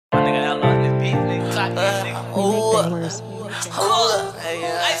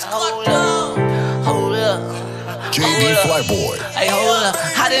Hold up. JB Flyboy. Hey, hold up.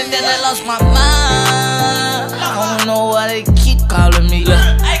 I done lost my mind. I don't know why they keep calling me.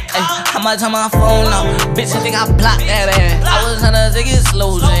 Hey, how much on my phone now? Bitch, I think I blocked that ass. I was tryna take it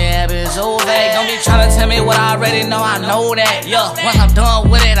slow, yeah, bitch, so vague. Don't be tryna tell me what I already know, I know that. Yeah, once I'm done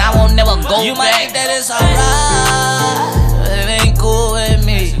with it, I won't never go You might think that it's alright, but it ain't cool with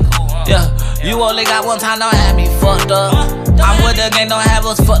me. Yeah, you only got one time, don't have me fucked up. I'm with the gang, don't have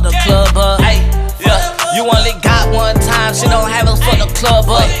us fuck the club up. Hey, yeah, you only got one time, she don't have us fuck the club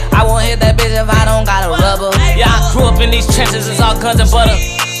up. I won't hit that bitch if I don't got a rubber. Yeah, I grew up in these trenches, it's all guns and butter.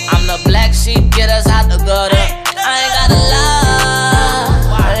 I'm the black sheep, get us out the gutter. I ain't gotta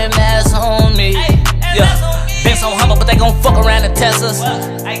lie, and that's on me. Yeah, been so humble, but they gon' fuck around and test us.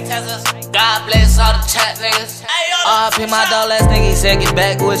 God bless all the chat niggas. RP my dog last nigga, he said get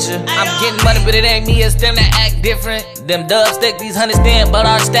back with you. I'm getting money, but it ain't me, it's them that act different. Them dubs stick these hundreds then, but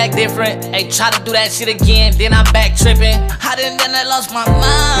our stack different. Hey, try to do that shit again, then I'm back tripping. I done lost my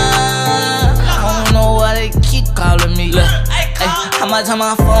mind. I don't know why they keep calling me. Look, hey, how much on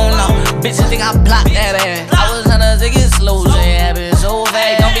my phone now? Bitch, I think I blocked that ass. I was tryna take it slow, yeah, bitch, so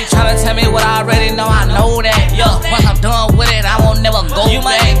vague. Don't be tryna tell me what I already know, I know that. Yeah, once I'm done with it, I won't never go You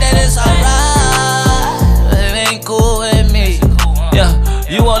might think that it's alright, but it ain't cool with me. Yeah,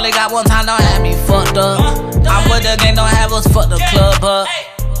 you only got one time, don't have me fucked up. I'm with the gang, don't have us fuck the club up.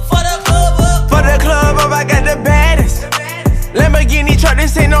 For the club up, I got the baddest Lamborghini truck,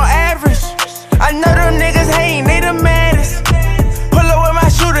 this ain't no average. I know them niggas hatin', they the maddest. Pull up with my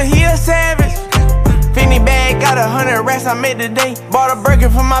shooter, he a savage. Finny bag, got 100 racks I made today. Bought a burger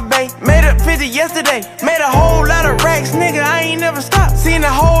from my bay, made up 50 yesterday. Made a whole lot of racks, nigga, I ain't never stopped. Seen a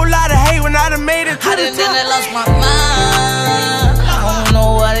whole lot of hate when I done made it to the top. I lost my mind. I don't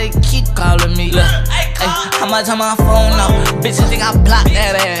know why they keep calling me. Look, hey, how much on my phone now? Bitch, I think I blocked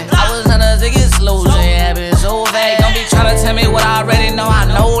that ass. I was tryna take it slow, yeah, bitch, so vague. Don't be tryna tell me what I already know, I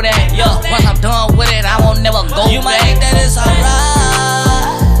know that. Yeah, once I'm done with it, I won't never go You might think that it's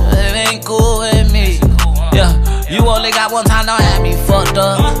alright, but it ain't cool with me. Yeah, you only got one time, don't have me fucked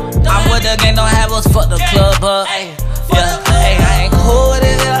up. I'm with the gang, don't have us fuck the club up. Yeah, hey, I ain't cool with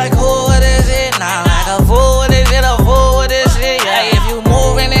this shit, I ain't cool with this shit. Nah, like a fool with this shit, a fool with this shit. Yeah, if you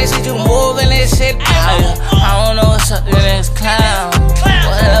moving this shit, you moving this shit. I don't know what's up in this clown.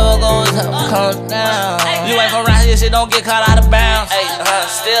 Whatever goes up comes down. You ain't from around here, shit don't get caught out of bounds.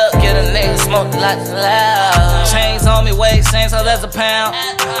 Still get a nigga smoke like loud. Chains on me, weight same, so that's a pound.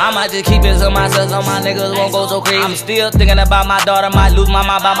 I might just keep it to myself, so my niggas won't go so crazy. I'm still thinking about my daughter, might lose my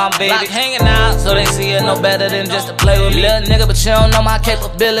mind about my baby. Like hanging out, so they see it no better than just to play with me. Little nigga, but you don't know my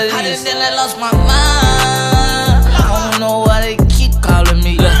capabilities. I done lost my mind. I don't know why they keep calling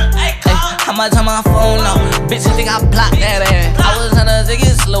me. Look, hey, how much on my phone now? Bitch, I think I blocked that ass. I was tryna take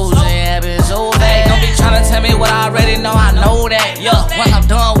it slow, yeah, bitch, so vague. Don't be tryna tell me what I already know, I know that. Yeah, once I'm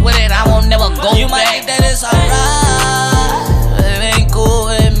done with it, I won't never go You might think that it's alright, but it ain't cool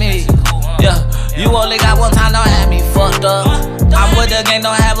with me. Yeah, you only got one time, don't have me fucked up. I'm with the gang,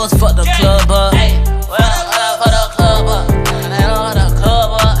 don't have us fuck the club up.